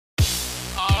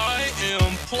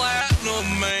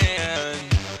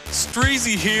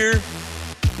Streezy here.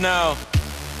 Now,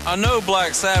 I know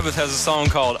Black Sabbath has a song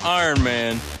called Iron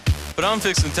Man, but I'm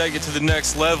fixing to take it to the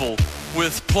next level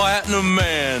with Platinum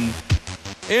Man.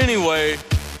 Anyway,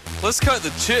 let's cut the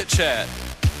chit-chat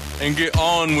and get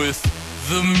on with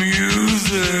the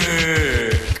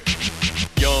music.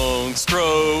 Young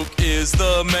Stroke is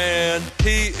the man.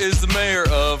 He is the mayor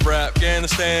of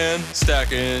Afghanistan,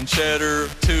 stacking cheddar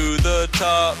to the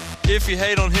top. If you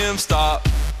hate on him, stop.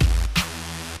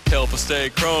 Help us stay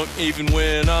crunk even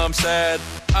when I'm sad.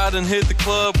 I done hit the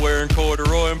club wearing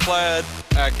corduroy and plaid,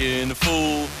 acting a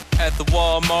fool at the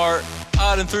Walmart.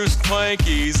 I done threw some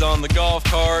Twinkies on the golf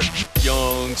cart.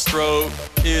 Young Stroke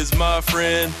is my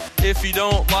friend. If you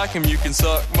don't like him, you can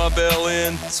suck my bell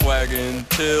in. Swaggin'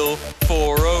 till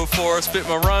 4:04. I spit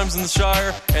my rhymes in the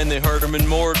Shire, and they heard them in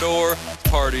Mordor.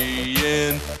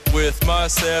 Partying with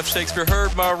myself. Shakespeare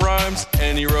heard my rhymes,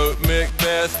 and he wrote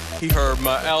Macbeth. He heard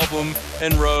my album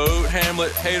and wrote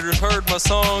Hamlet. Haters heard my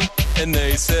song, and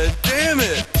they said, damn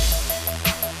it,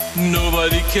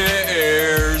 nobody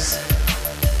cares.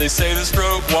 They say the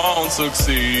Stroke won't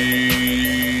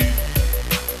succeed.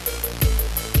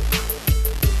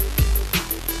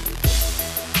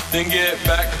 Then get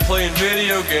back to playing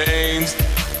video games,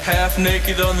 half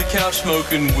naked on the couch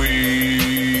smoking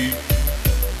weed.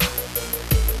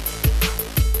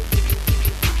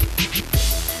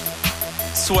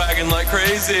 Swagging like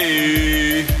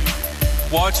crazy,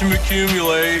 watch him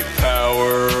accumulate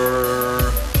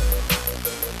power.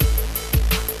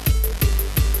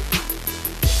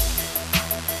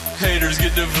 Haters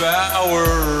get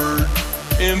devoured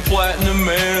in Platinum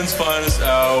Man's finest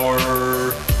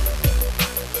hour.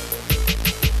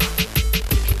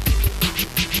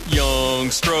 Young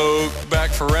Stroke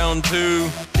back for round 2.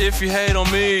 If you hate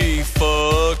on me,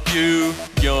 fuck you.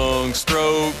 Young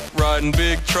Stroke riding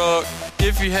big truck.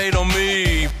 If you hate on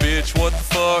me, bitch, what the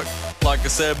fuck? Like I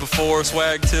said before,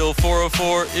 swag till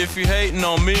 4:04. If you hating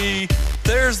on me,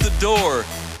 there's the door.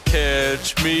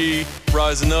 Catch me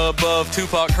rising above.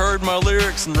 Tupac heard my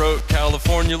lyrics and wrote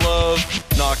California Love,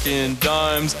 knocking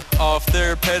dimes off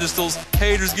their pedestals.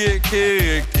 Haters get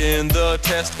kicked in the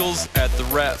testicles at the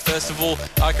rap festival.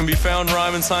 I can be found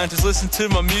rhyming. Scientists listen to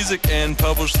my music and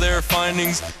publish their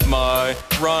findings. My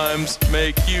rhymes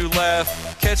make you laugh.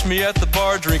 Catch me at the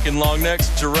bar drinking long necks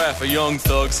giraffe. A young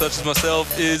thug such as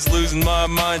myself is losing my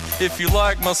mind. If you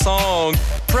like my song,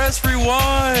 press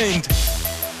rewind.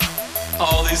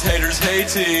 All these haters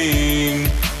hating,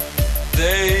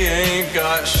 they ain't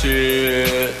got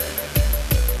shit.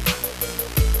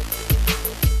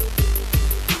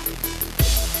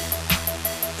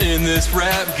 In this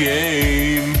rap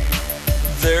game,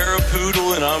 they're a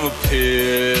poodle and I'm a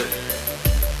pit.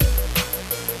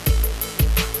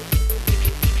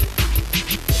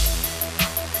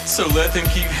 So let them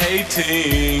keep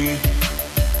hating,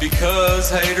 because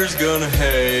haters gonna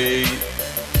hate.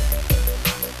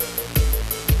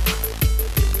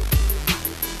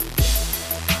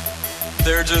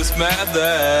 They're just mad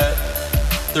that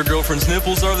their girlfriend's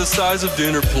nipples are the size of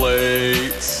dinner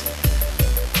plates.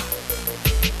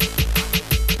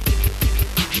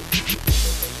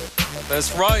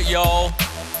 That's right, y'all.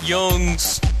 Young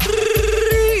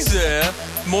Streezy,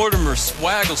 Mortimer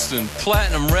Swaggleston,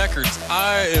 Platinum Records.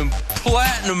 I am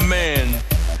Platinum Man,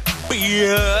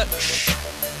 bitch.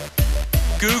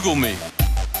 Google me.